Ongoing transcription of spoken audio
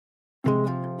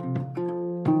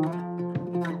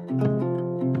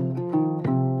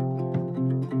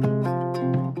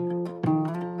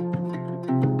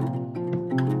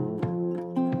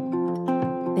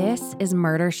is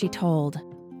Murder, She Told.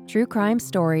 True crime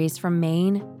stories from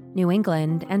Maine, New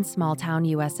England, and small-town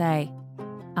USA.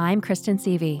 I'm Kristen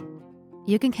Seavey.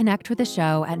 You can connect with the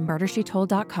show at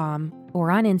murdershetold.com or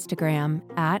on Instagram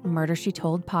at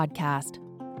murdershetoldpodcast.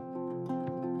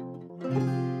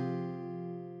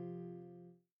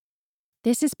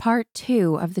 This is part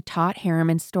 2 of the Tot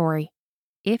Harriman story.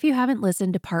 If you haven't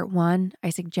listened to part 1,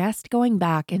 I suggest going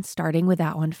back and starting with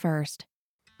that one first.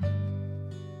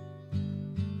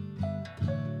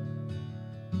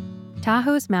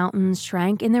 Tahoe's mountains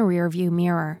shrank in the rearview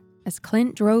mirror as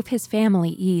Clint drove his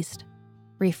family east.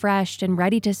 Refreshed and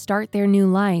ready to start their new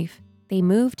life, they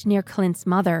moved near Clint's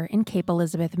mother in Cape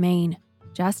Elizabeth, Maine,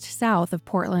 just south of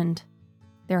Portland.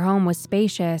 Their home was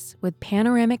spacious with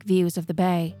panoramic views of the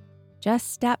bay.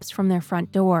 Just steps from their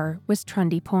front door was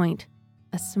Trundy Point,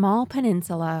 a small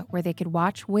peninsula where they could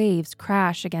watch waves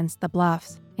crash against the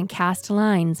bluffs and cast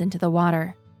lines into the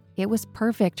water. It was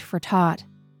perfect for Tot.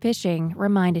 Fishing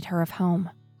reminded her of home.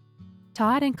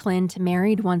 Tot and Clint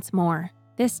married once more,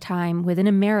 this time with an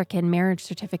American marriage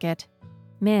certificate.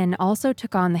 Min also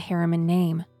took on the Harriman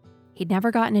name. He'd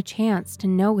never gotten a chance to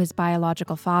know his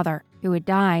biological father, who had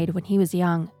died when he was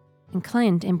young, and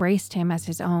Clint embraced him as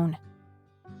his own.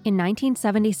 In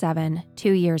 1977,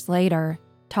 2 years later,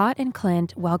 Tot and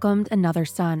Clint welcomed another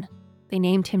son. They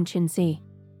named him Chin-Si.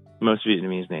 Most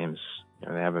Vietnamese names,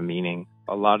 they have a meaning.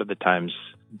 A lot of the times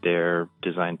they're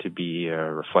designed to be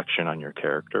a reflection on your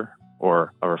character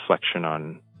or a reflection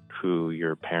on who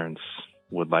your parents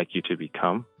would like you to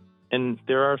become. And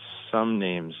there are some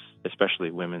names,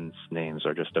 especially women's names,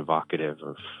 are just evocative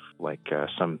of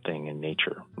something in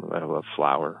nature. A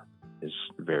flower is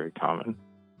very common.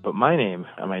 But my name,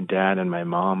 my dad and my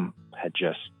mom had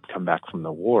just come back from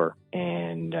the war,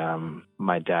 and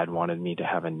my dad wanted me to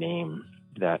have a name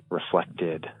that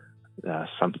reflected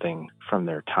something from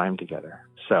their time together.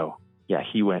 So, yeah,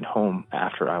 he went home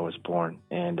after I was born,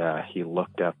 and he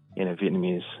looked up in a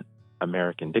Vietnamese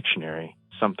American dictionary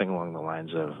something along the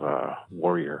lines of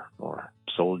warrior or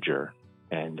soldier,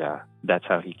 and that's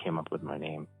how he came up with my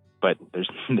name. But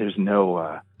there's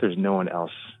no one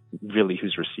else really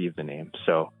who's received the name.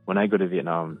 So when I go to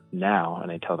Vietnam now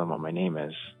and I tell them what my name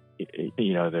is,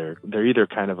 they're either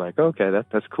kind of like, okay,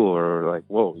 that's cool, or like,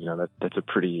 whoa, that's a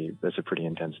pretty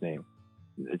intense name.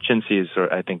 Chin-Si is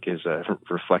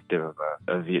reflective of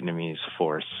a Vietnamese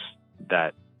force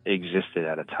that existed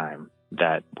at a time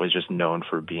that was just known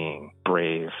for being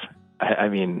brave. I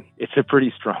mean, it's a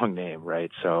pretty strong name,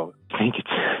 right? So I think it's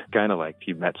kind of like if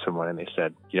you met someone and they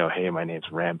said, hey, my name's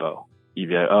Rambo. You'd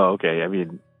be like, oh, okay. I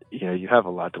mean, you have a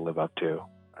lot to live up to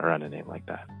around a name like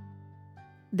that.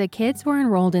 The kids were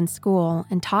enrolled in school,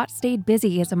 and Tot stayed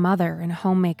busy as a mother and a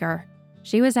homemaker.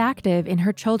 She was active in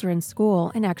her children's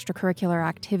school and extracurricular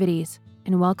activities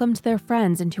and welcomed their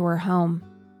friends into her home.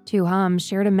 Two Hums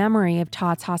shared a memory of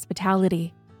Tot's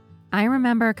hospitality. I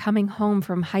remember coming home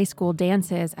from high school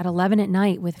dances at 11 at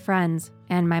night with friends,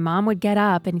 and my mom would get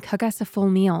up and cook us a full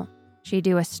meal. She'd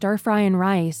do a stir-fry and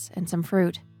rice and some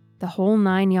fruit, the whole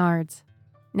 9 yards.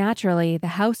 Naturally, the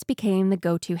house became the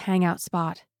go-to hangout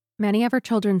spot. Many of her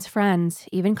children's friends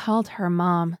even called her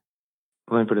Mom.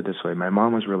 Let me put it this way. My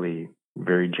mom was really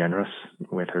very generous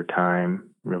with her time,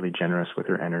 really generous with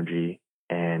her energy,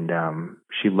 and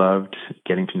she loved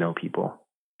getting to know people.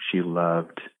 She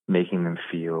loved making them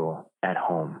feel at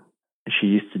home. She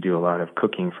used to do a lot of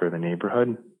cooking for the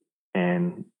neighborhood,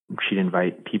 and she'd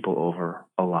invite people over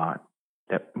a lot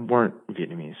that weren't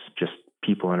Vietnamese, just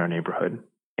people in our neighborhood.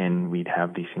 And we'd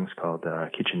have these things called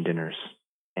kitchen dinners.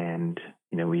 And,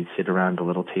 we'd sit around the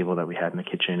little table that we had in the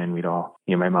kitchen, and we'd all,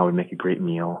 my mom would make a great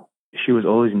meal. She was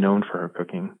always known for her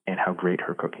cooking and how great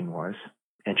her cooking was.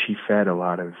 And she fed a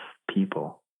lot of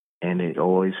people, and it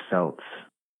always felt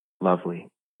lovely.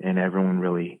 And everyone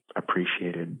really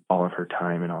appreciated all of her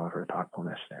time and all of her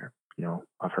thoughtfulness there,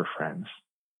 of her friends.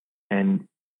 And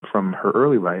from her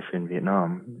early life in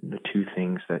Vietnam, the two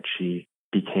things that she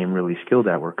became really skilled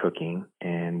at were cooking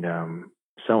and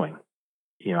sewing.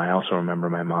 I also remember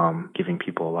my mom giving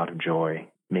people a lot of joy,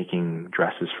 making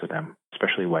dresses for them,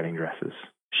 especially wedding dresses.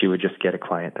 She would just get a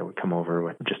client that would come over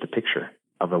with just a picture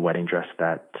of a wedding dress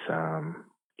that,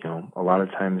 a lot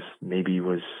of times maybe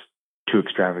was too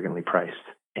extravagantly priced.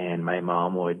 And my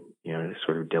mom would,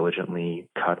 sort of diligently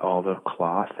cut all the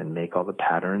cloth and make all the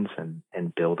patterns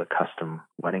and build a custom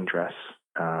wedding dress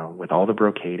with all the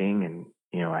brocading. And,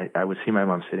 I would see my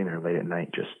mom sitting there late at night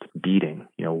just beading,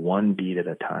 one bead at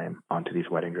a time onto these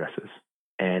wedding dresses.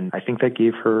 And I think that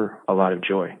gave her a lot of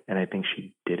joy. And I think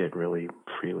she did it really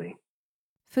freely.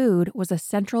 Food was a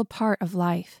central part of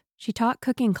life. She taught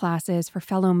cooking classes for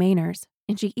fellow Mainers,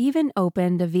 and she even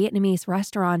opened a Vietnamese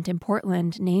restaurant in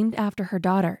Portland named after her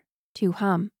daughter, Tu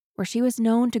Hum, where she was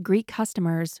known to greet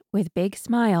customers with big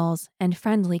smiles and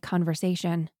friendly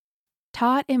conversation.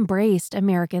 Tot embraced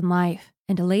American life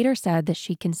and later said that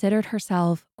she considered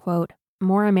herself, quote,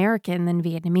 more American than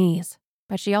Vietnamese,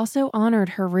 but she also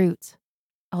honored her roots.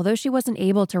 Although she wasn't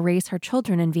able to raise her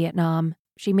children in Vietnam,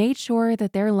 she made sure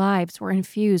that their lives were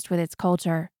infused with its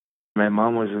culture. My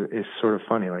mom is sort of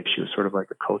funny. Like, she was sort of like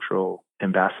a cultural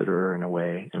ambassador in a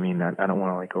way. I mean, I don't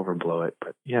want to like overblow it,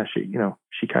 but yeah,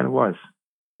 she kind of was.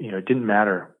 It didn't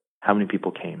matter how many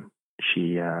people came.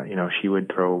 She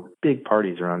would throw big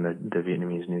parties around the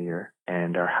Vietnamese New Year,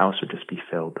 and our house would just be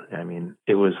filled. I mean,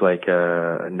 it was like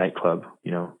a nightclub.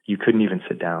 You couldn't even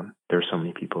sit down. There were so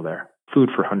many people there. Food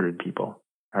for 100 people.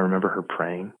 I remember her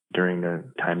praying during the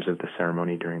times of the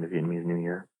ceremony during the Vietnamese New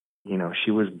Year. She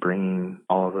was bringing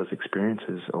all of those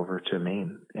experiences over to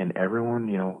Maine, and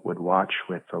everyone, would watch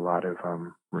with a lot of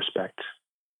respect.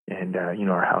 And,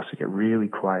 our house would get really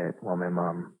quiet while my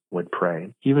mom would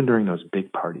pray. Even during those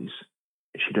big parties,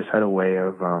 she just had a way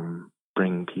of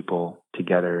bringing people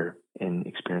together and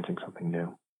experiencing something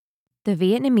new. The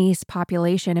Vietnamese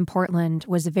population in Portland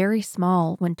was very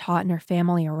small when Tot and her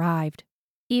family arrived.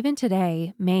 Even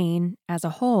today, Maine, as a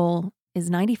whole,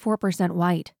 is 94%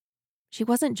 white. She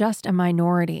wasn't just a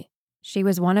minority. She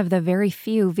was one of the very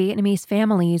few Vietnamese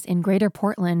families in Greater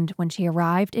Portland when she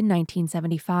arrived in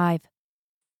 1975.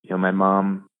 My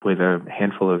mom, with a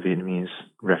handful of Vietnamese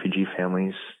refugee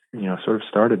families, sort of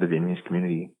started the Vietnamese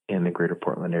community in the Greater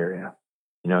Portland area.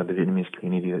 The Vietnamese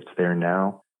community that's there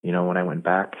now, when I went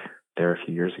back there a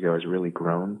few years ago, has really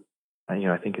grown.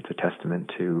 I think it's a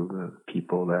testament to the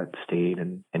people that stayed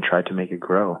and tried to make it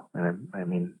grow. And I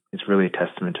mean, it's really a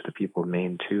testament to the people of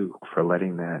Maine, too, for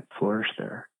letting that flourish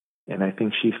there. And I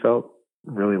think she felt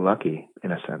really lucky,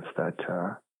 in a sense, that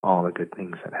all the good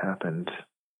things that happened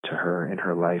to her in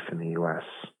her life in the U.S.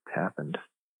 happened.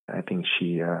 I think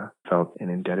she felt an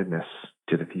indebtedness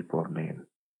to the people of Maine.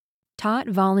 Tot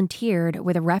volunteered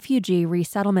with a refugee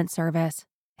resettlement service,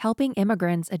 helping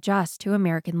immigrants adjust to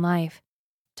American life.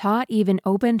 Tot even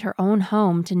opened her own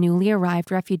home to newly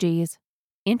arrived refugees,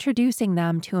 introducing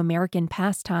them to American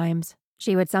pastimes.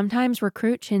 She would sometimes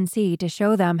recruit Chin Si to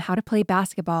show them how to play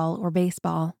basketball or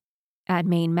baseball. At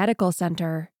Maine Medical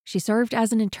Center, she served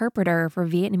as an interpreter for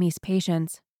Vietnamese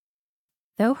patients.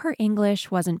 Though her English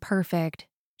wasn't perfect,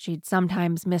 she'd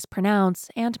sometimes mispronounce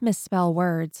and misspell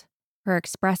words. Her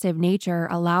expressive nature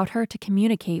allowed her to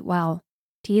communicate well.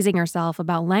 Teasing herself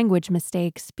about language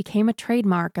mistakes became a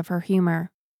trademark of her humor.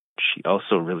 She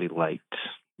also really liked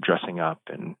dressing up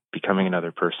and becoming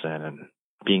another person and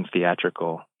being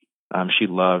theatrical. She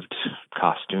loved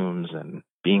costumes and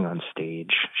being on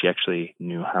stage. She actually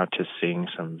knew how to sing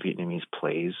some Vietnamese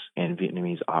plays and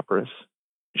Vietnamese operas.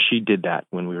 She did that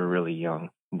when we were really young,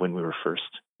 when we were first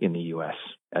in the U.S.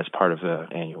 as part of the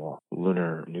annual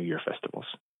Lunar New Year festivals.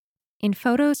 In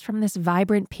photos from this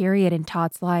vibrant period in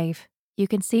Tot's life, you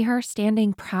can see her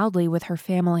standing proudly with her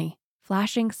family,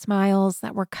 flashing smiles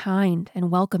that were kind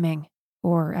and welcoming,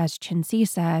 or as Chin Si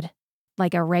said,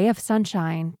 like a ray of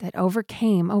sunshine that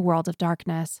overcame a world of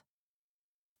darkness.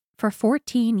 For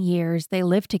 14 years, they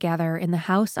lived together in the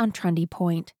house on Trundy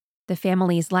Point. The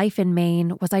family's life in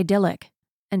Maine was idyllic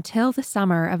until the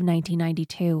summer of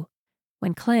 1992,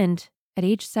 when Clint, at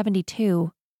age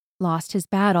 72, lost his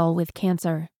battle with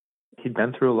cancer. He'd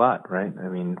been through a lot, right? I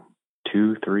mean,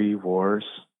 2, 3 wars.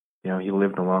 He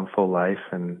lived a long, full life,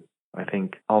 and I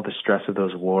think all the stress of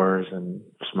those wars and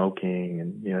smoking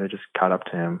and, it just caught up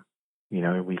to him.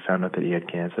 We found out that he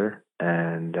had cancer,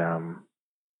 and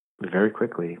very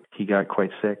quickly he got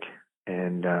quite sick,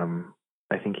 and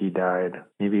I think he died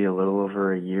maybe a little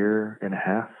over a year and a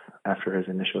half after his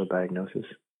initial diagnosis.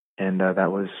 And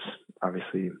that was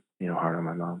obviously, hard on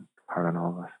my mom, hard on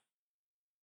all of us.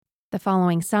 The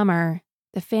following summer,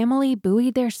 the family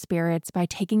buoyed their spirits by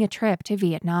taking a trip to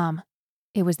Vietnam.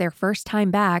 It was their first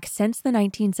time back since the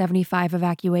 1975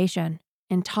 evacuation,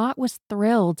 and Tot was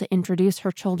thrilled to introduce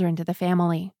her children to the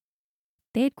family.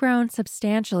 They'd grown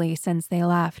substantially since they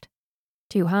left.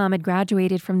 Tu Hum had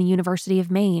graduated from the University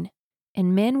of Maine,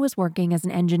 and Min was working as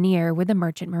an engineer with the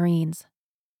Merchant Marines.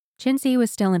 Chin Si was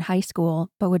still in high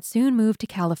school, but would soon move to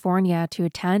California to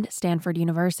attend Stanford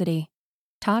University.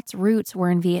 Tot's roots were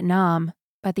in Vietnam,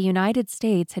 but the United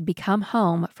States had become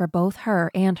home for both her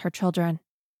and her children.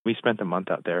 We spent a month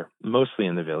out there, mostly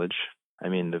in the village. I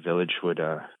mean, the village would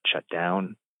shut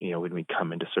down. When we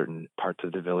come into certain parts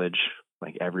of the village,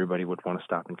 like everybody would want to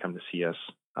stop and come to see us.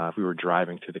 If we were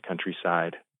driving through the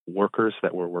countryside, workers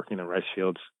that were working the rice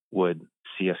fields would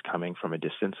see us coming from a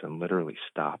distance and literally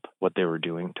stop what they were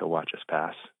doing to watch us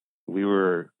pass. We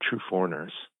were true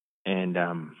foreigners, and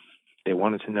they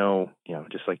wanted to know,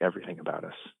 just like everything about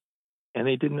us. And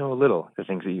they did know a little, the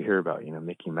things that you hear about,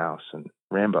 Mickey Mouse and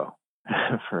Rambo,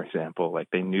 for example. Like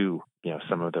they knew,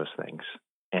 some of those things.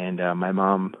 And my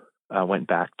mom went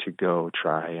back to go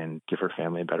try and give her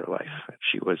family a better life.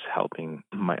 She was helping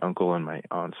my uncle and my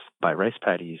aunts buy rice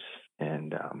paddies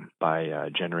and buy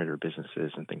generator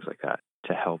businesses and things like that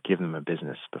to help give them a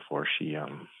business before she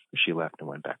left and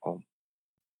went back home.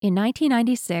 In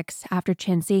 1996, after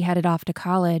Chinsey headed off to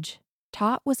college,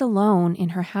 Tot was alone in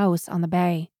her house on the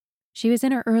bay. She was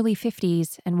in her early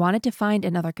 50s and wanted to find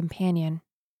another companion.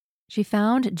 She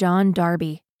found John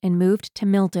Darby and moved to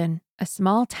Milton, a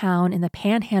small town in the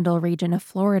Panhandle region of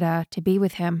Florida, to be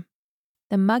with him.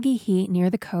 The muggy heat near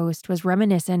the coast was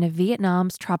reminiscent of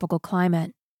Vietnam's tropical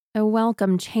climate, a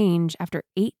welcome change after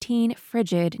 18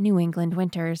 frigid New England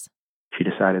winters. She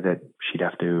decided that she'd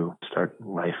have to start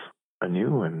life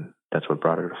anew, and that's what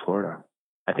brought her to Florida.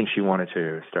 I think she wanted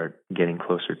to start getting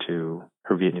closer to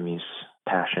her Vietnamese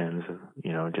passions of,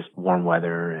 just warm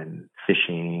weather and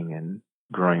fishing and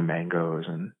growing mangoes,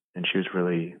 and she was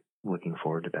really looking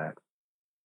forward to that.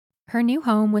 Her new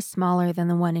home was smaller than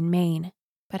the one in Maine,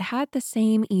 but had the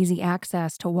same easy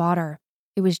access to water.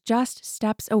 It was just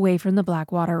steps away from the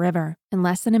Blackwater River and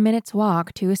less than a minute's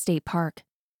walk to a state park.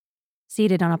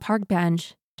 Seated on a park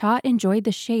bench, Tot enjoyed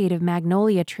the shade of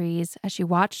magnolia trees as she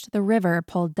watched the river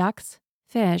pull ducks,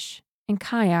 fish, and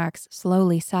kayaks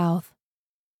slowly south.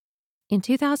 In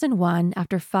 2001,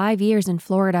 after 5 years in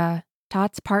Florida,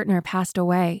 Tot's partner passed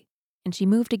away, and she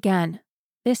moved again,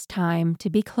 this time to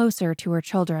be closer to her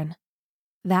children.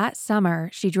 That summer,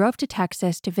 she drove to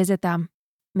Texas to visit them.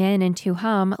 Min and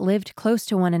Tu-Hum lived close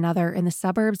to one another in the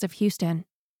suburbs of Houston.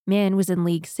 Min was in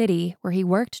League City, where he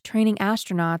worked training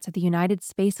astronauts at the United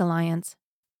Space Alliance.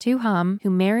 Tu-Hum, who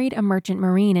married a merchant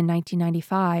marine in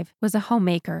 1995, was a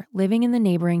homemaker living in the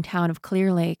neighboring town of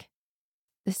Clear Lake.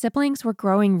 The siblings were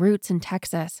growing roots in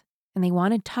Texas, and they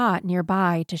wanted Tot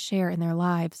nearby to share in their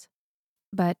lives.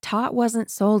 But Tot wasn't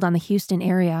sold on the Houston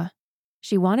area.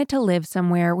 She wanted to live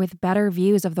somewhere with better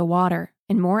views of the water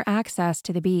and more access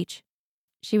to the beach.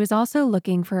 She was also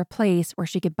looking for a place where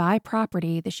she could buy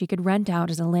property that she could rent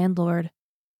out as a landlord.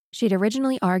 She'd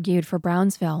originally argued for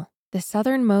Brownsville, the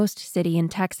southernmost city in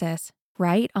Texas,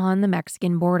 right on the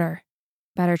Mexican border.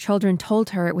 But her children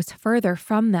told her it was further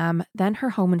from them than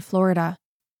her home in Florida.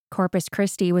 Corpus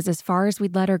Christi was as far as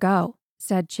we'd let her go,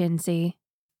 said Chinsey.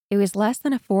 It was less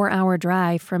than a 4-hour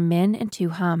drive from Min and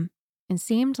Tu-Hum, and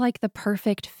seemed like the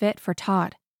perfect fit for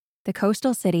Tot. The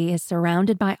coastal city is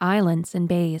surrounded by islands and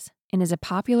bays, and is a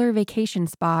popular vacation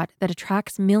spot that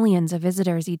attracts millions of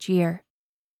visitors each year.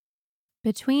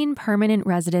 Between permanent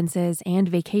residences and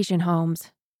vacation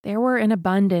homes, there were an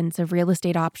abundance of real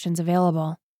estate options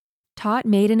available. Tot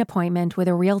made an appointment with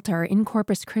a realtor in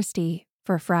Corpus Christi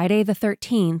for Friday the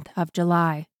 13th of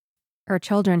July. Her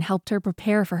children helped her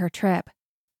prepare for her trip.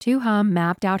 Tu-Hum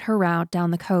mapped out her route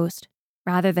down the coast.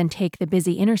 Rather than take the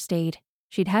busy interstate,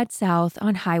 she'd head south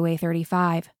on Highway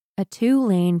 35, a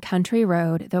 2-lane country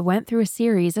road that went through a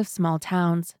series of small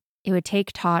towns. It would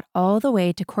take Tot all the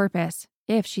way to Corpus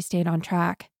if she stayed on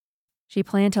track. She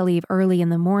planned to leave early in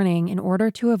the morning in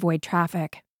order to avoid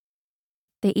traffic.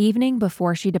 The evening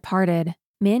before she departed,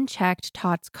 Min checked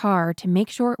Tot's car to make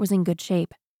sure it was in good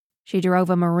shape. She drove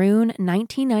a maroon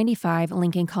 1995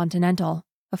 Lincoln Continental,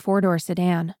 a 4-door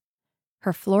sedan.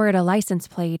 Her Florida license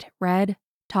plate read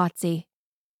Totsy.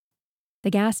 The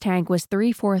gas tank was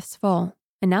 3/4 full,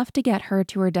 enough to get her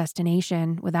to her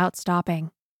destination without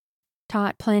stopping.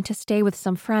 Tot planned to stay with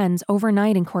some friends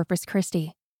overnight in Corpus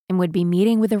Christi and would be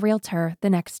meeting with a realtor the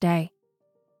next day.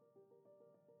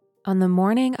 On the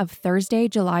morning of Thursday,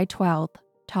 July 12th,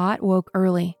 Tot woke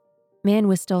early. Min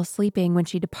was still sleeping when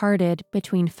she departed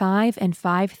between 5 and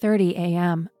 5:30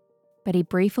 a.m., but he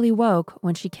briefly woke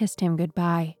when she kissed him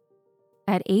goodbye.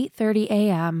 At 8:30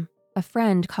 a.m., a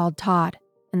friend called Tot,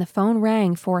 and the phone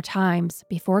rang 4 times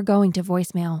before going to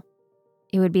voicemail.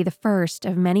 It would be the first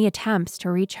of many attempts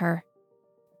to reach her.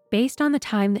 Based on the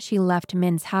time that she left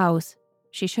Min's house,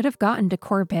 she should have gotten to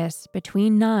Corpus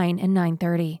between 9 and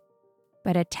 9:30.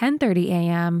 But at 10:30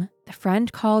 a.m., the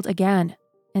friend called again,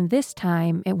 and this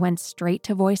time it went straight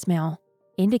to voicemail,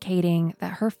 indicating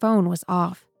that her phone was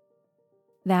off.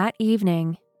 That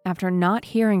evening, after not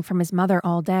hearing from his mother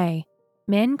all day,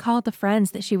 Min called the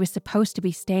friends that she was supposed to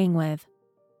be staying with.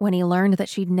 When he learned that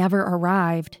she'd never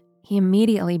arrived, he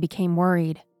immediately became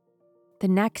worried. The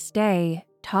next day,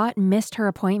 Tot missed her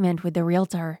appointment with the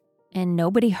realtor, and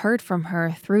nobody heard from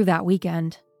her through that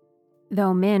weekend.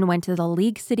 Though Min went to the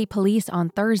League City Police on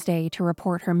Thursday to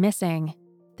report her missing,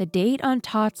 the date on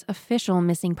Tott's official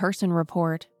missing person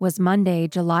report was Monday,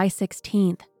 July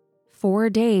 16th, 4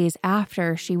 days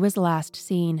after she was last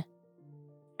seen.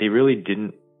 They really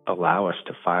didn't allow us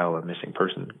to file a missing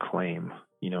person claim,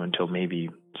 until maybe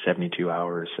 72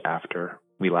 hours after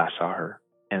we last saw her.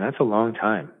 And that's a long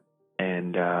time.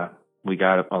 And we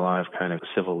got a lot of kind of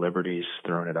civil liberties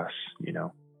thrown at us,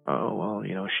 Oh,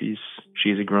 well,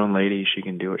 she's a grown lady. She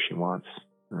can do what she wants.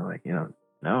 And we're like,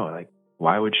 no, like,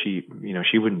 why would she,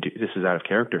 she wouldn't do, this is out of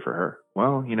character for her.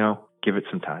 Well, give it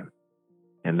some time.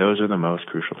 And those are the most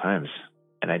crucial times.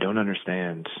 And I don't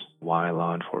understand why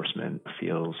law enforcement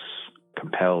feels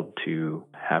compelled to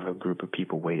have a group of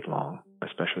people wait long,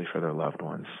 especially for their loved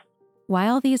ones.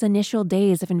 While these initial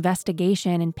days of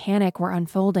investigation and panic were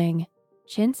unfolding,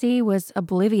 Chincy was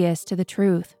oblivious to the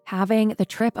truth, having the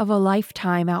trip of a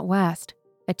lifetime out west,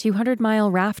 a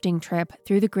 200-mile rafting trip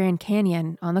through the Grand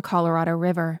Canyon on the Colorado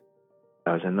River.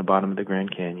 I was in the bottom of the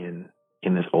Grand Canyon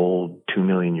in this old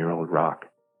 2-million-year-old rock.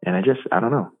 And I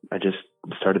don't know, I just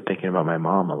started thinking about my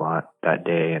mom a lot that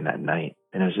day and that night.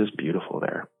 And it was just beautiful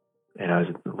there. And I was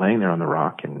laying there on the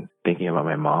rock and thinking about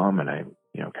my mom, and I,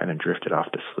 kind of drifted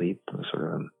off to sleep. I was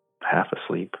sort of half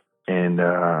asleep. And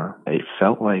it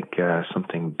felt like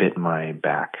something bit my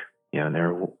back. And they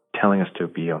were telling us to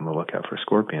be on the lookout for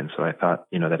scorpions. So I thought,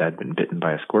 that I'd been bitten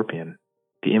by a scorpion.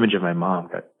 The image of my mom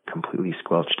got completely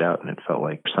squelched out, and it felt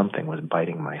like something was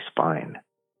biting my spine.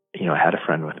 I had a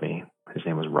friend with me. His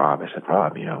name was Rob. I said,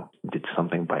 Rob, did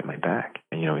something bite my back?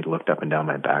 And, he looked up and down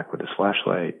my back with his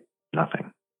flashlight,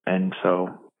 nothing. And so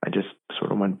I just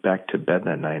sort of went back to bed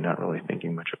that night, not really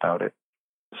thinking much about it.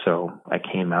 So I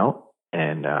came out,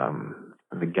 and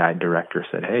the guide director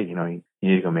said, hey, you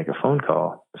need to go make a phone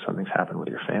call. Something's happened with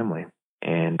your family.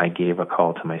 And I gave a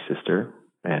call to my sister,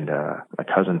 and my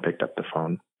cousin picked up the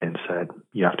phone and said,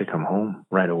 you have to come home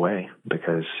right away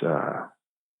because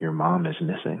your mom is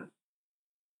missing.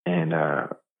 And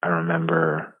I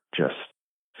remember just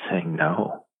saying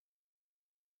no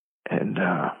and,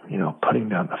 putting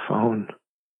down the phone.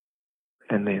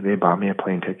 And they bought me a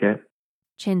plane ticket.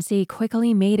 Chincy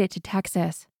quickly made it to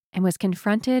Texas and was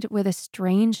confronted with a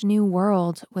strange new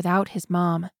world without his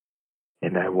mom.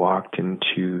 And I walked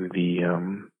into the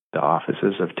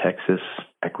offices of Texas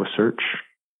EquiSearch,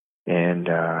 and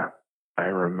I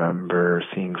remember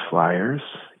seeing flyers,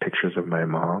 pictures of my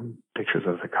mom, pictures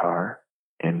of the car,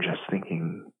 and just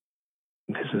thinking,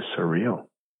 this is surreal.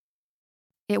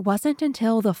 It wasn't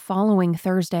until the following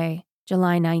Thursday,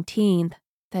 July 19th,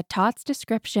 that Tott's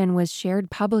description was shared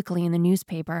publicly in the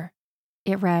newspaper.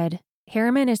 It read,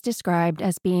 Harriman is described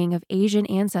as being of Asian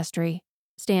ancestry,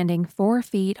 standing 4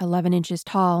 feet 11 inches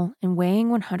tall and weighing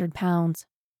 100 pounds.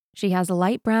 She has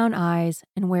light brown eyes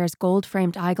and wears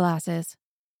gold-framed eyeglasses.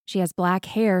 She has black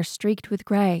hair streaked with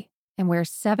gray and wears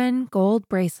 7 gold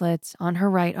bracelets on her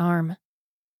right arm.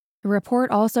 The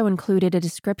report also included a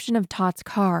description of Tott's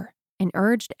car and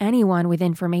urged anyone with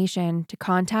information to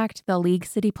contact the League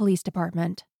City Police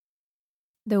Department.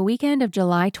 The weekend of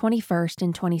July 21st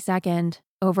and 22nd,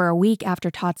 over a week after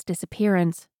Tott's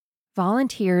disappearance,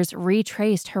 volunteers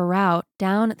retraced her route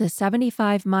down the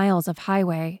 75 miles of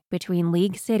highway between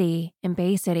League City and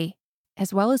Bay City,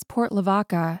 as well as Port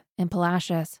Lavaca and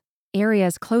Palacios,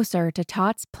 areas closer to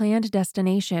Tott's planned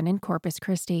destination in Corpus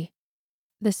Christi.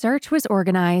 The search was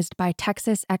organized by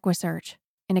Texas EquiSearch,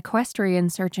 an equestrian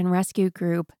search and rescue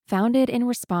group founded in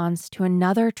response to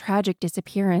another tragic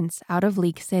disappearance out of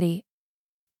League City.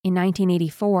 In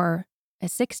 1984, a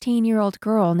 16-year-old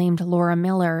girl named Laura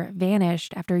Miller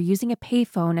vanished after using a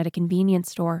payphone at a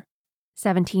convenience store.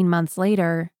 17 months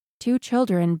later, 2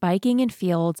 children biking in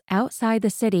fields outside the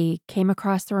city came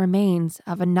across the remains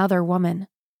of another woman.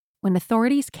 When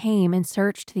authorities came and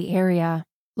searched the area,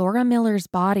 Laura Miller's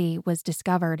body was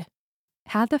discovered.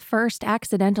 Had the first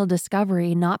accidental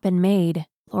discovery not been made,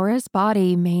 Laura's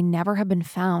body may never have been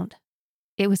found.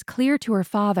 It was clear to her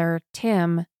father,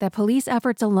 Tim, that police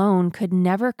efforts alone could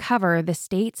never cover the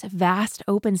state's vast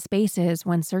open spaces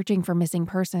when searching for missing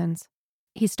persons.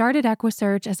 He started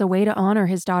EquiSearch as a way to honor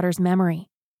his daughter's memory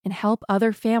and help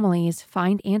other families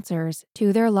find answers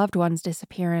to their loved one's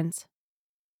disappearance.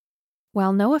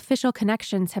 While no official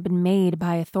connections have been made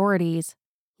by authorities,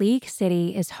 League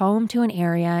City is home to an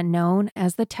area known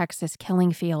as the Texas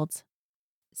Killing Fields.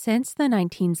 Since the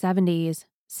 1970s,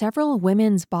 several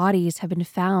women's bodies have been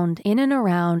found in and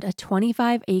around a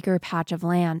 25-acre patch of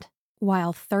land,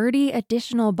 while 30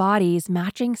 additional bodies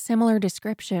matching similar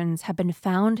descriptions have been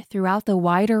found throughout the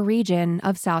wider region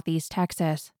of southeast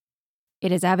Texas.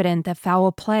 It is evident that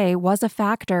foul play was a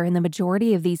factor in the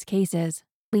majority of these cases,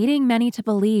 leading many to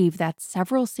believe that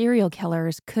several serial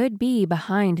killers could be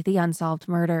behind the unsolved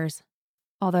murders.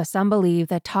 Although some believe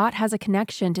that Tot has a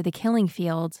connection to the killing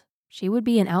fields, she would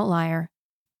be an outlier.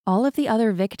 All of the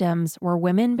other victims were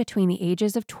women between the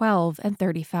ages of 12 and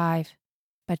 35,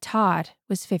 but Tot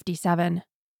was 57.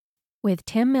 With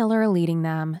Tim Miller leading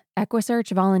them,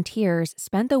 EquiSearch volunteers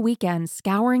spent the weekend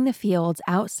scouring the fields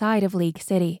outside of League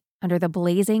City under the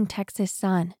blazing Texas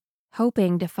sun,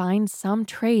 hoping to find some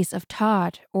trace of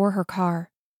Tot or her car.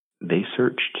 They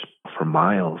searched for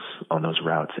miles on those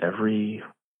routes. Every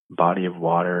body of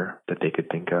water that they could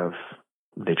think of,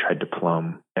 they tried to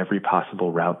plumb. Every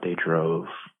possible route they drove,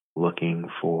 looking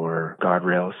for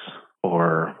guardrails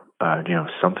or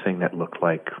something that looked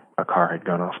like a car had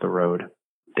gone off the road.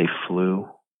 They flew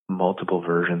multiple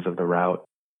versions of the route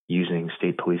using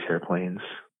state police airplanes.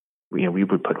 We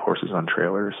would put horses on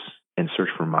trailers and search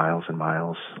for miles and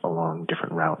miles along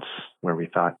different routes where we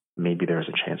thought maybe there was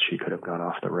a chance she could have gone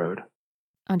off the road.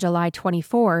 On July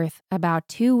 24th, about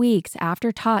 2 weeks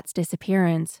after Tot's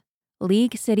disappearance,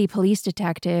 League City Police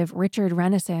Detective Richard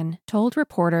Renison told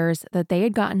reporters that they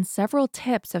had gotten several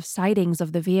tips of sightings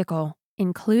of the vehicle,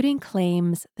 including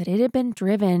claims that it had been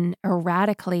driven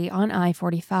erratically on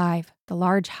I-45, the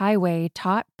large highway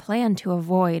Tot planned to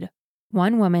avoid.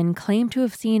 One woman claimed to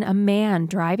have seen a man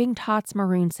driving Tot's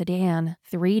maroon sedan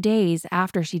 3 days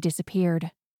after she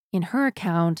disappeared. In her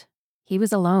account, he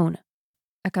was alone.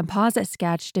 A composite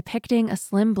sketch depicting a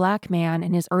slim black man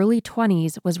in his early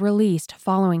 20s was released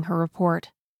following her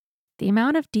report. The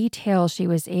amount of detail she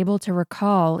was able to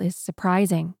recall is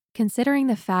surprising, considering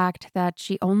the fact that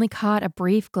she only caught a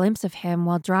brief glimpse of him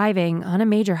while driving on a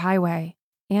major highway,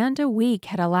 and a week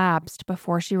had elapsed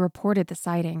before she reported the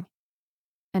sighting.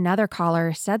 Another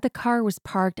caller said the car was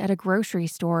parked at a grocery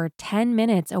store 10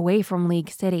 minutes away from League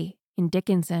City in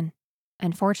Dickinson.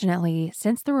 Unfortunately,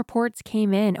 since the reports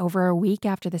came in over a week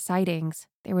after the sightings,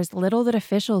 there was little that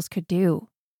officials could do.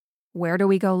 "Where do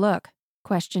we go look?"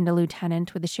 questioned a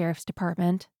lieutenant with the sheriff's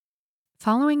department.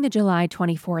 Following the July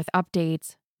 24th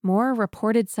updates, more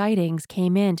reported sightings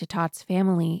came in to Tot's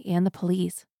family and the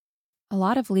police. "A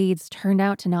lot of leads turned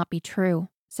out to not be true,"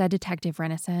 said Detective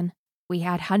Renison. "We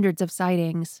had hundreds of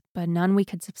sightings, but none we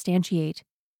could substantiate."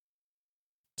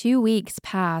 2 weeks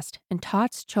passed, and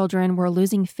Tot's children were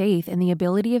losing faith in the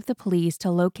ability of the police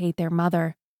to locate their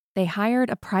mother. They hired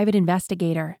a private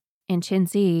investigator, and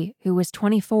Chinzi, who was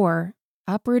 24,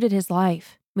 uprooted his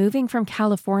life, moving from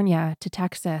California to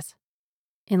Texas.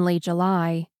 In late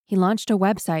July, he launched a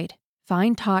website,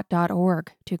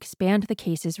 findtot.org, to expand the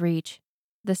case's reach.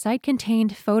 The site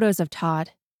contained photos of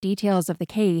Tot, details of the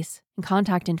case, and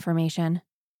contact information.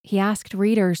 He asked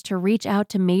readers to reach out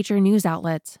to major news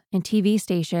outlets and TV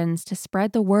stations to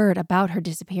spread the word about her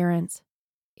disappearance.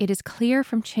 It is clear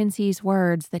from Chinzi's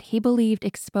words that he believed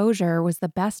exposure was the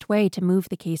best way to move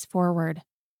the case forward.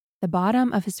 The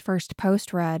bottom of his first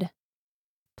post read,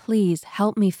 "Please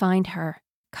help me find her.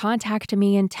 Contact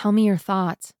me and tell me your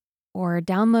thoughts. Or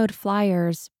download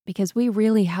flyers because we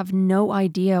really have no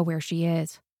idea where she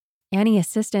is. Any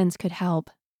assistance could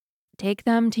help. Take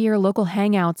them to your local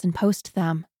hangouts and post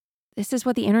them. This is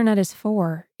what the internet is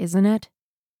for, isn't it?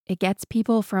 It gets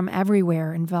people from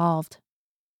everywhere involved."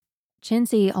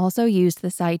 Chinzi also used the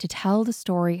site to tell the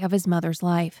story of his mother's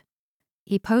life.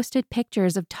 He posted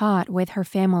pictures of Tot with her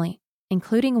family,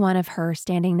 including one of her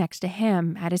standing next to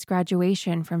him at his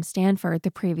graduation from Stanford the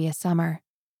previous summer.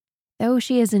 Though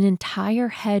she is an entire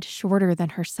head shorter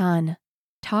than her son,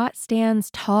 Tot stands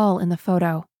tall in the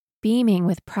photo, beaming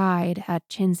with pride at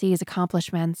Chinzi's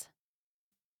accomplishments.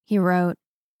 He wrote,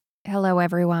 "Hello,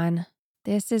 everyone.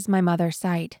 This is my mother's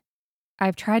site.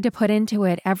 I've tried to put into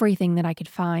it everything that I could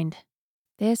find.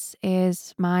 This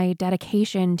is my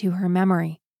dedication to her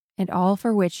memory and all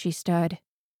for which she stood.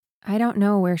 I don't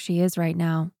know where she is right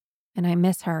now, and I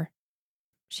miss her.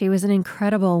 She was an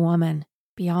incredible woman,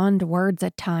 beyond words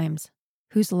at times,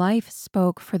 whose life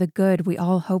spoke for the good we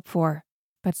all hope for,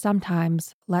 but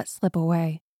sometimes let slip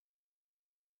away."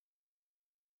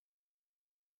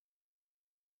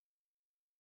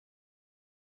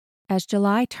 As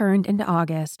July turned into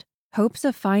August, hopes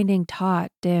of finding Tot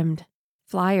dimmed.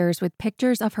 Flyers with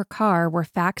pictures of her car were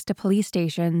faxed to police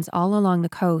stations all along the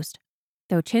coast,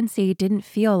 though Chinzi didn't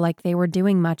feel like they were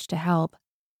doing much to help.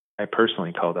 I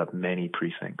personally called up many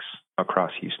precincts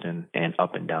across Houston and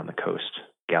up and down the coast,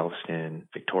 Galveston,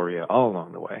 Victoria, all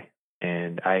along the way.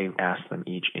 And I asked them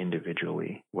each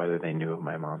individually whether they knew of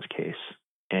my mom's case.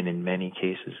 And in many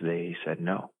cases, they said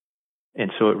no.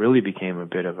 And so it really became it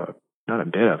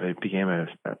became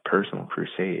a personal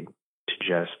crusade to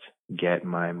just get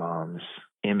my mom's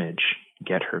image,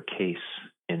 get her case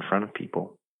in front of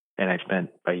people. And I spent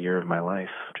a year of my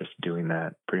life just doing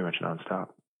that pretty much nonstop.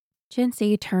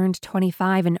 Jinsey turned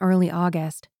 25 in early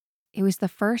August. It was the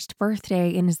first birthday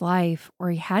in his life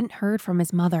where he hadn't heard from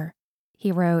his mother.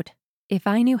 He wrote, "If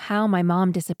I knew how my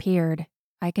mom disappeared,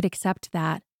 I could accept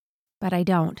that, but I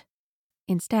don't.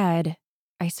 Instead,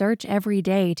 I search every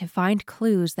day to find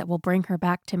clues that will bring her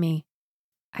back to me.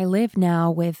 I live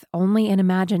now with only an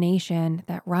imagination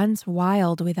that runs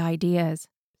wild with ideas,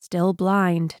 still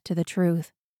blind to the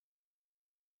truth."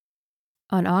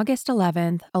 On August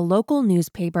 11th, a local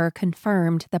newspaper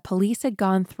confirmed that police had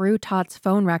gone through Todd's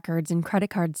phone records and credit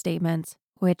card statements,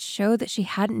 which showed that she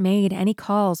hadn't made any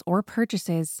calls or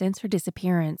purchases since her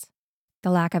disappearance. The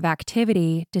lack of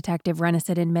activity, Detective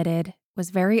Renison admitted,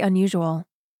 was very unusual.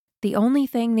 The only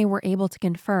thing they were able to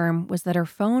confirm was that her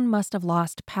phone must have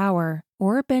lost power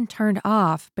or been turned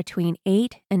off between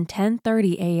 8 and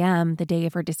 10:30 a.m. the day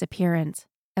of her disappearance,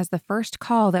 as the first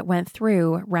call that went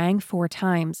through rang 4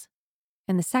 times.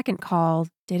 And the second call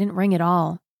didn't ring at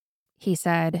all. He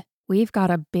said, "We've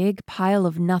got a big pile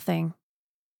of nothing."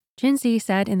 Jinsey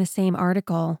said in the same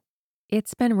article,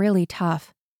 "It's been really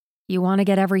tough. You want to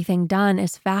get everything done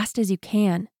as fast as you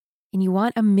can, and you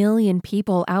want 1,000,000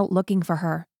 people out looking for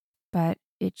her. But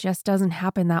it just doesn't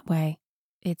happen that way.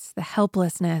 It's the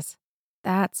helplessness.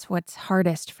 That's what's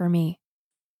hardest for me."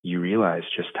 You realize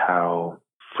just how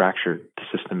fractured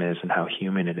the system is and how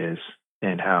human it is,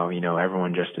 and how,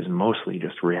 everyone just is mostly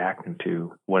just reacting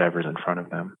to whatever's in front of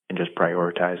them and just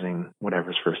prioritizing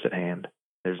whatever's first at hand.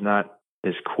 There's not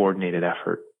this coordinated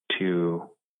effort to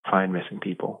find missing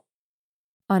people.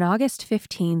 On August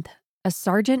 15th, a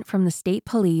sergeant from the state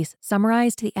police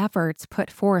summarized the efforts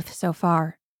put forth so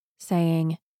far,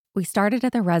 saying, "We started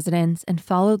at the residence and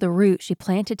followed the route she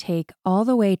planned to take all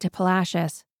the way to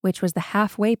Palacios, which was the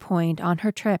halfway point on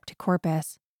her trip to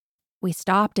Corpus. We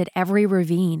stopped at every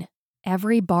ravine,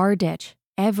 every bar ditch,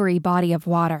 every body of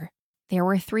water. There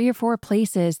were 3 or 4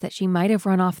 places that she might have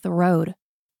run off the road.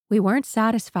 We weren't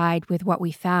satisfied with what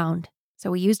we found, so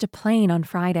we used a plane on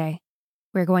Friday.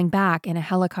 We're going back in a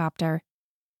helicopter.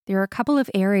 There are a couple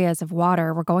of areas of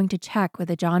water we're going to check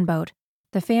with a John boat.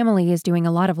 The family is doing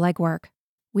a lot of legwork.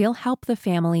 We'll help the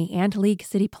family and League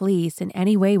City Police in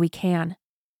any way we can.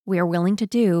 We are willing to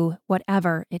do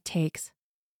whatever it takes."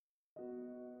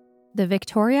 The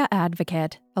Victoria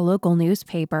Advocate, a local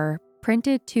newspaper,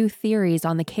 printed 2 theories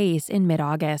on the case in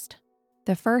mid-August.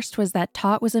 The first was that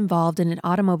Tot was involved in an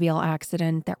automobile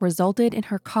accident that resulted in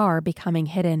her car becoming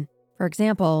hidden. For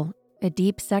example, a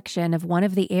deep section of one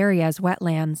of the area's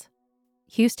wetlands.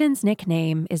 Houston's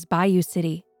nickname is Bayou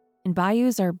City, and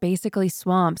bayous are basically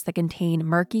swamps that contain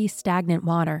murky, stagnant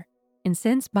water. And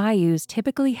since bayous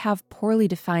typically have poorly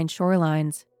defined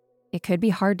shorelines, it could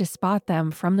be hard to spot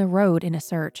them from the road in a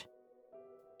search.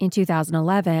 In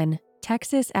 2011,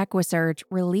 Texas EquiSearch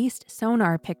released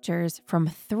sonar pictures from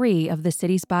 3 of the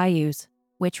city's bayous,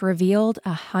 which revealed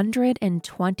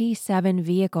 127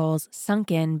 vehicles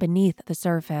sunken beneath the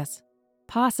surface,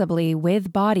 possibly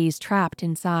with bodies trapped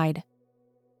inside.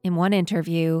 In one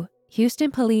interview, Houston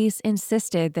police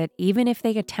insisted that even if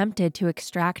they attempted to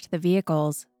extract the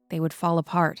vehicles, they would fall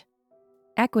apart.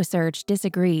 EquiSearch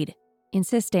disagreed,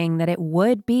 insisting that it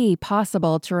would be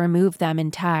possible to remove them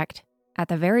intact. At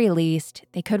the very least,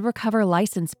 they could recover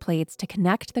license plates to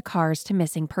connect the cars to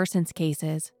missing persons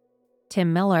cases.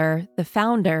 Tim Miller, the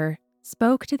founder,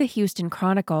 spoke to the Houston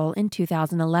Chronicle in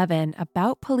 2011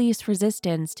 about police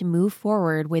resistance to move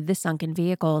forward with the sunken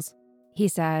vehicles. He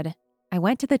said, "I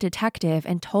went to the detective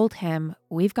and told him,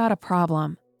 'We've got a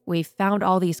problem. We've found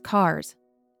all these cars.'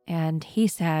 And he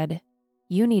said,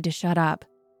 'You need to shut up.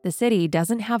 The city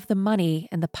doesn't have the money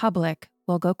and the public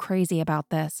will go crazy about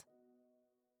this.'"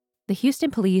 The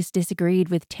Houston police disagreed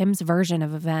with Tim's version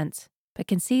of events, but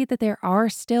concede that there are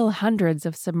still hundreds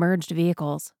of submerged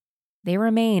vehicles. They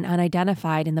remain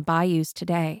unidentified in the bayous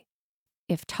today.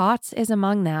 If Tots is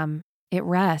among them, it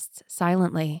rests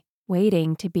silently,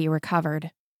 waiting to be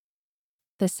recovered.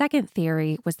 The second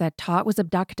theory was that Tot was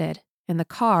abducted and the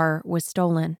car was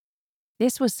stolen.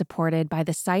 This was supported by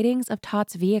the sightings of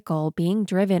Tot's vehicle being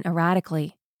driven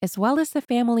erratically, as well as the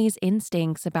family's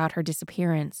instincts about her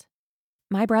disappearance.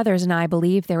 "My brothers and I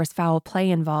believe there was foul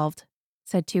play involved,"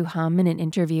 said Tu Hum in an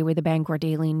interview with the Bangor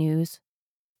Daily News.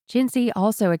 Jinsey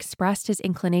also expressed his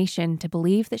inclination to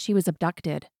believe that she was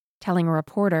abducted, telling a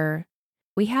reporter,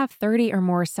 "We have 30 or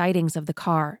more sightings of the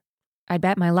car. I'd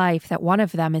bet my life that one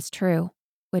of them is true,"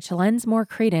 which lends more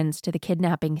credence to the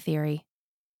kidnapping theory.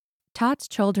 Tot's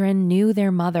children knew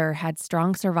their mother had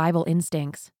strong survival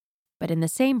instincts, but in the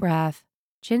same breath,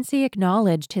 Jinsey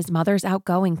acknowledged his mother's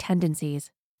outgoing tendencies,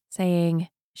 saying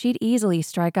she'd easily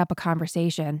strike up a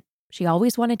conversation, She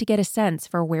always wanted to get a sense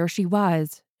for where she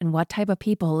was and what type of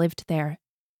people lived there.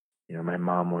 My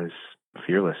mom was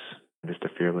fearless, just a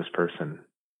fearless person.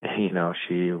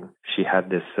 She had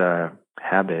this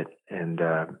habit, and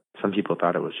some people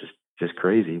thought it was just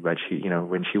crazy. But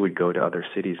when she would go to other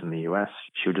cities in the U.S.,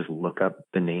 she would just look up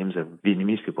the names of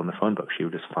Vietnamese people in the phone book. She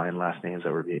would just find last names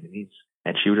that were Vietnamese,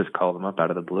 and she would just call them up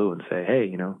out of the blue and say,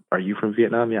 "Hey, are you from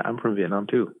Vietnam? Yeah, I'm from Vietnam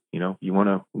too. You want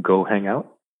to go hang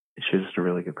out?" She was just a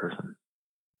really good person.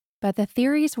 But the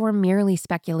theories were merely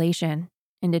speculation,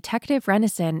 and Detective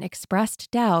Renison expressed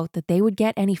doubt that they would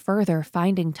get any further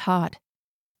finding Tot.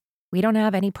 We don't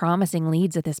have any promising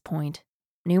leads at this point.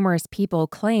 Numerous people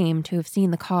claim to have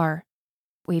seen the car.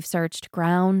 We've searched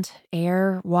ground,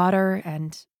 air, water,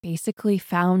 and basically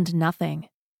found nothing.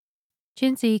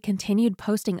 Chincy continued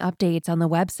posting updates on the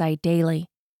website daily,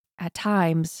 at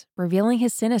times revealing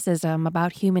his cynicism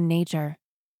about human nature.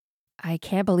 I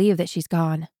can't believe that she's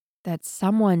gone, that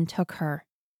someone took her.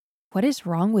 What is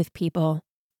wrong with people?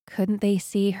 Couldn't they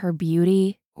see her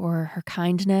beauty or her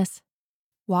kindness?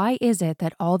 Why is it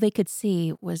that all they could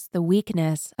see was the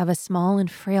weakness of a small and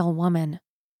frail woman?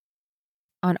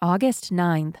 On August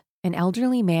 9th, an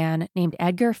elderly man named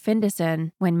Edgar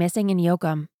Findison went missing in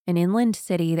Yoakum, an inland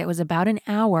city that was about an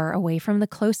hour away from the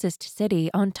closest city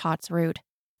on Tot's route.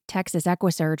 Texas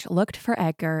EquiSearch looked for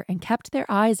Edgar and kept their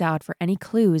eyes out for any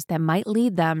clues that might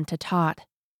lead them to Tot.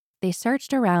 They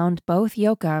searched around both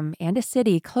Yoakum and a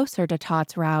city closer to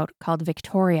Tot's route called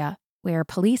Victoria, where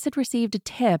police had received a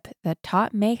tip that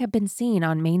Tot may have been seen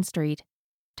on Main Street.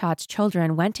 Tot's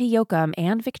children went to Yoakum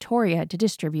and Victoria to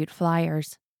distribute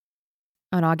flyers.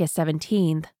 On August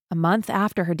 17th, a month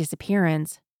after her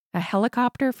disappearance, a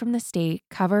helicopter from the state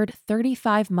covered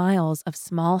 35 miles of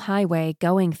small highway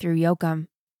going through Yoakum,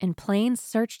 and planes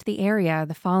searched the area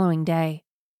the following day.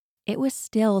 It was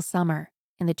still summer,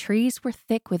 and the trees were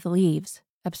thick with leaves,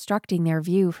 obstructing their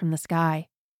view from the sky.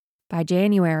 By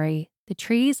January, the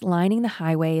trees lining the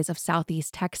highways of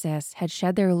southeast Texas had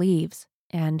shed their leaves,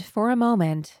 and for a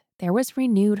moment, there was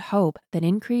renewed hope that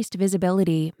increased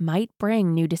visibility might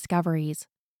bring new discoveries.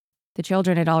 The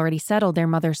children had already settled their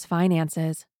mother's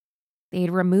finances. They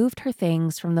had removed her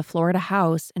things from the Florida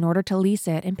house in order to lease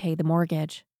it and pay the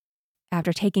mortgage.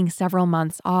 After taking several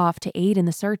months off to aid in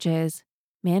the searches,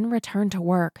 men returned to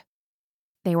work.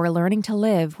 They were learning to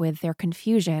live with their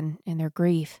confusion and their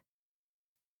grief.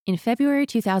 In February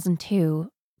 2002,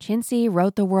 Chincy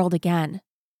wrote the world again,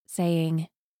 saying,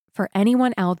 "For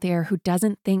anyone out there who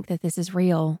doesn't think that this is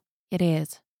real, it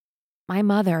is. My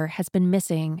mother has been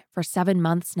missing for 7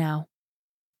 months now."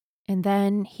 And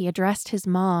then he addressed his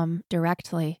mom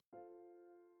directly.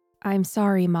 "I'm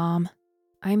sorry, Mom.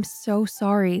 I'm so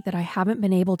sorry that I haven't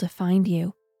been able to find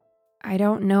you. I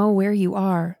don't know where you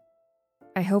are.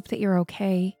 I hope that you're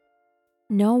okay.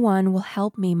 No one will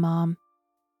help me, Mom.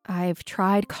 I've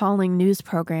tried calling news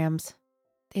programs.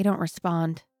 They don't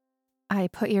respond. I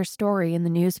put your story in the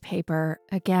newspaper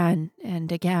again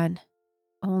and again.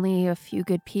 Only a few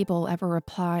good people ever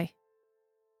reply.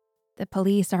 The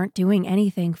police aren't doing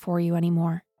anything for you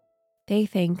anymore. They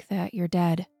think that you're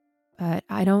dead, but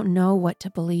I don't know what to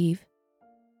believe.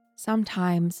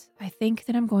 Sometimes I think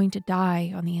that I'm going to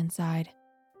die on the inside.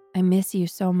 I miss you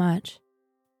so much.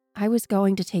 I was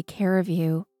going to take care of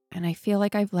you, and I feel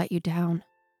like I've let you down.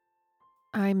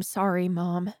 I'm sorry,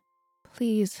 Mom.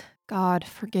 Please, God,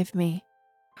 forgive me.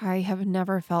 I have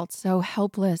never felt so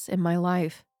helpless in my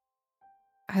life.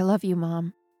 I love you,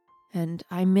 Mom, and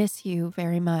I miss you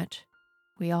very much.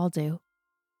 We all do."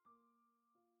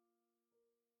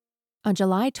 On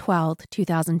July 12,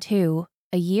 2002,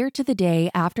 a year to the day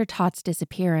after Tot's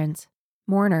disappearance,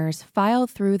 mourners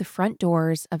filed through the front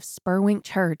doors of Spurwink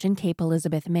Church in Cape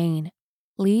Elizabeth, Maine.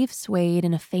 Leaves swayed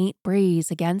in a faint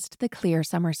breeze against the clear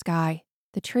summer sky,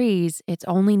 the trees its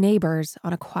only neighbors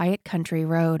on a quiet country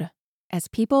road. As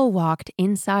people walked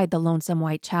inside the lonesome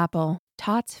white chapel,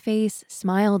 Tot's face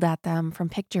smiled at them from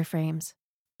picture frames,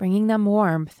 bringing them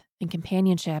warmth and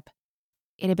companionship.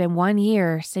 It had been 1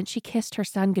 year since she kissed her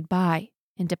son goodbye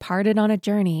and departed on a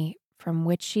journey from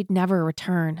which she'd never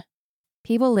return.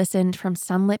 People listened from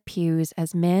sunlit pews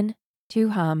as Min,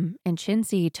 Tuhum, and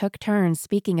Chincy took turns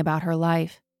speaking about her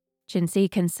life. Chincy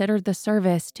considered the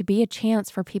service to be a chance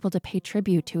for people to pay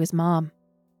tribute to his mom.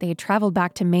 They had traveled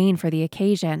back to Maine for the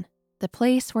occasion, the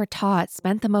place where Tot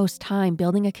spent the most time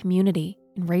building a community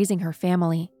and raising her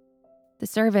family. The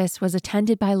service was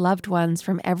attended by loved ones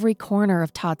from every corner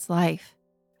of Tot's life.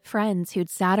 Friends who'd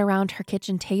sat around her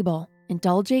kitchen table,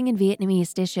 indulging in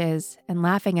Vietnamese dishes and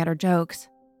laughing at her jokes.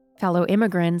 Fellow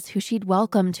immigrants who she'd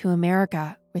welcomed to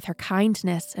America with her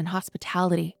kindness and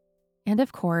hospitality. And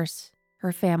of course,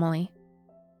 her family.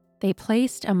 They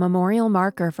placed a memorial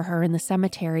marker for her in the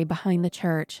cemetery behind the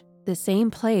church, the same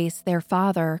place their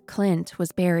father, Clint,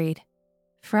 was buried.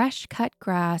 Fresh cut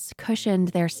grass cushioned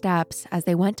their steps as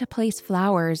they went to place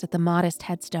flowers at the modest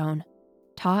headstone.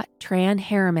 Tot Tran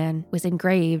Harriman was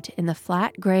engraved in the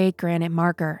flat gray granite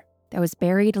marker that was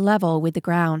buried level with the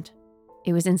ground.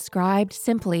 It was inscribed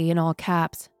simply in all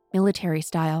caps, military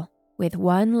style, with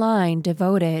one line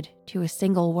devoted to a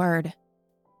single word: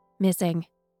 missing.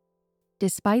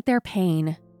 Despite their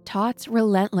pain, Tot's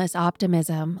relentless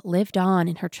optimism lived on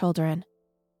in her children.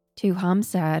 Tu Hum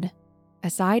said,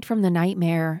 "Aside from the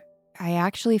nightmare, I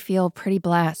actually feel pretty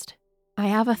blessed. I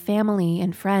have a family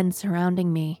and friends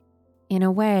surrounding me. In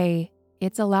a way,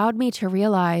 it's allowed me to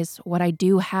realize what I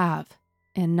do have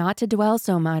and not to dwell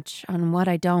so much on what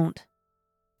I don't."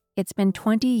 It's been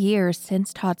 20 years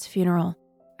since Tot's funeral.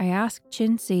 I asked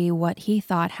Chinsi what he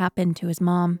thought happened to his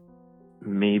mom.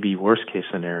 Maybe worst case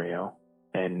scenario.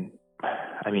 And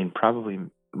probably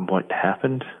what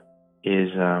happened is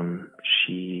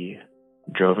she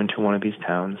drove into one of these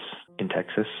towns in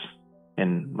Texas.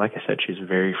 And like I said, she's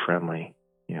very friendly,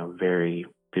 very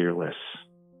fearless.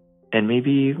 And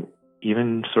maybe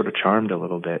even sort of charmed a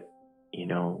little bit.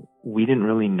 We didn't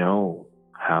really know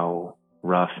how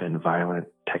rough and violent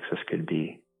Texas could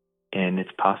be. And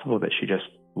it's possible that she just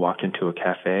walked into a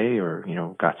cafe or,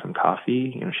 got some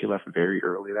coffee. She left very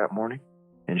early that morning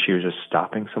and she was just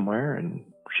stopping somewhere and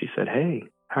she said, "Hey,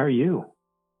 how are you?"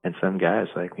 And some guy's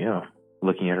like,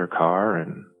 looking at her car,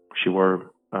 and she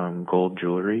wore gold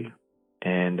jewelry,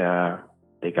 and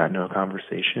they got into a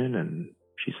conversation and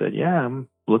she said, "Yeah, I'm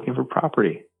looking for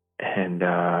property." And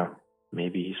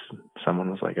maybe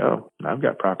someone was like, "Oh, I've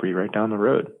got property right down the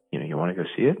road. You want to go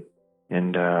see it?"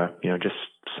 And, just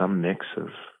some mix of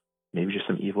maybe just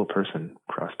some evil person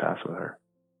crossed paths with her.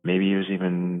 Maybe he was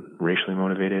even racially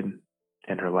motivated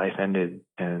and her life ended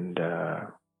and,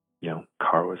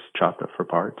 car was chopped up for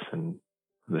parts and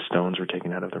the stones were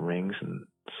taken out of the rings and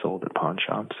sold at pawn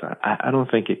shops. I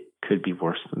don't think it could be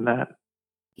worse than that.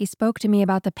 He spoke to me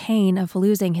about the pain of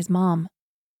losing his mom.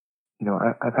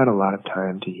 I've had a lot of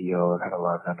time to heal. I've had a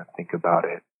lot of time to think about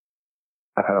it.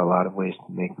 I've had a lot of ways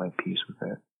to make my peace with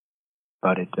it,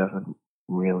 but it doesn't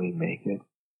really make it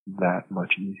that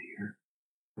much easier.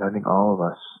 I think all of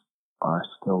us are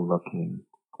still looking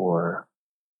for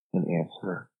an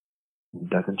answer. It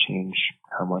doesn't change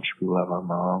how much we love our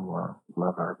mom or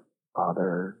love our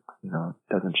father. It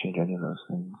doesn't change any of those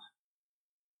things.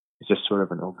 It's just sort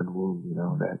of an open wound,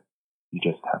 that you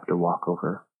just have to walk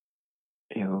over.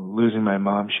 Losing my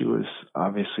mom, she was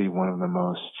obviously one of the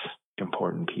most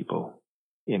important people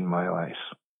in my life.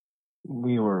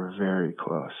 We were very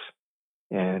close.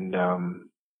 And,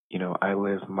 I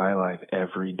live my life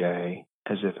every day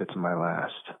as if it's my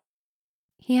last.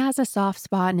 He has a soft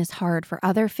spot in his heart for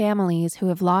other families who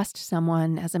have lost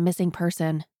someone as a missing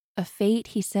person, a fate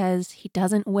he says he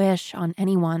doesn't wish on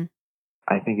anyone.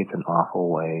 I think it's an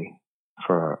awful way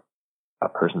for a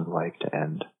person's life to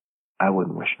end. I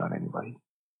wouldn't wish it on anybody.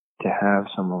 To have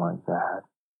someone like that,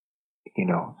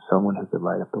 someone who could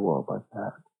light up the world like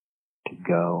that, to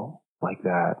go like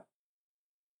that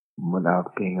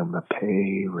without being able to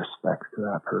pay respect to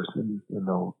that person in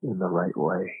the right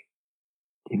way,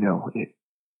 it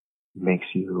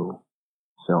makes you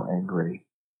so angry.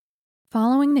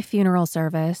 Following the funeral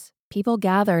service, people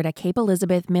gathered at Cape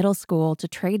Elizabeth Middle School to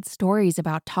trade stories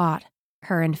about Tot,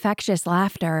 her infectious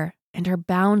laughter, and her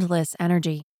boundless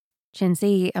energy.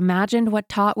 Chinsi imagined what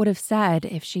Tot would have said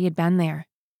if she had been there.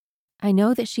 I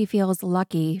know that she feels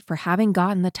lucky for having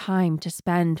gotten the time to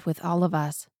spend with all of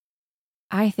us.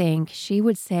 I think she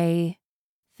would say,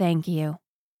 "Thank you."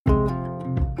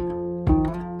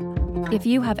 If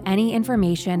you have any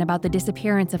information about the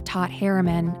disappearance of Tot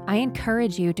Harriman, I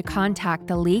encourage you to contact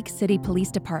the League City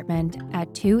Police Department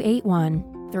at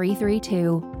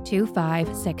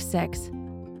 281-332-2566.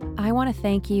 I want to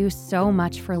thank you so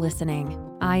much for listening.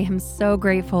 I am so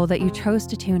grateful that you chose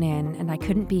to tune in, and I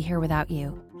couldn't be here without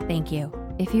you. Thank you.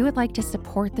 If you would like to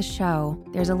support the show,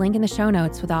 there's a link in the show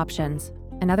notes with options.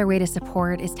 Another way to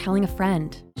support is telling a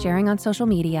friend, sharing on social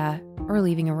media, or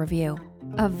leaving a review.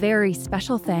 A very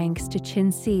special thanks to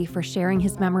Chinsi for sharing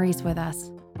his memories with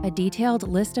us. A detailed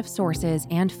list of sources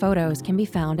and photos can be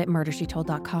found at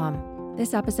murdershetold.com.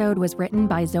 This episode was written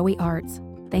by Zoe Arts.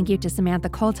 Thank you to Samantha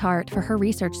Coulthart for her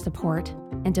research support,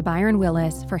 and to Byron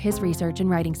Willis for his research and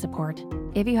writing support.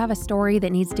 If you have a story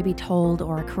that needs to be told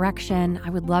or a correction, I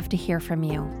would love to hear from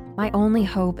you. My only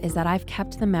hope is that I've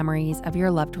kept the memories of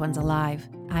your loved ones alive.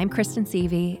 I'm Kristen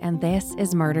Seavey, and this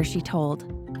is Murder, She Told.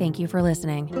 Thank you for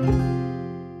listening.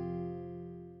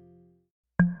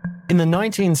 In the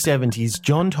 1970s,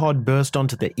 John Todd burst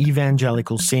onto the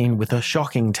evangelical scene with a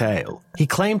shocking tale. He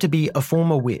claimed to be a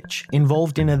former witch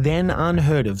involved in a then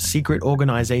unheard of secret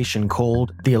organization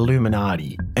called the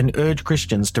Illuminati and urged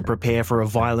Christians to prepare for a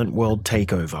violent world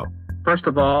takeover. First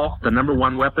of all, the number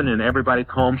one weapon in everybody's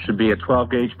home should be a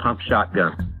 12-gauge pump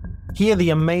shotgun. Hear the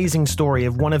amazing story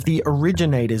of one of the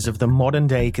originators of the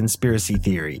modern-day conspiracy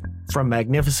theory. From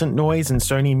Magnificent Noise and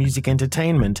Sony Music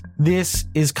Entertainment, this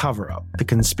is Cover Up, the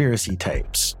Conspiracy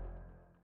Tapes.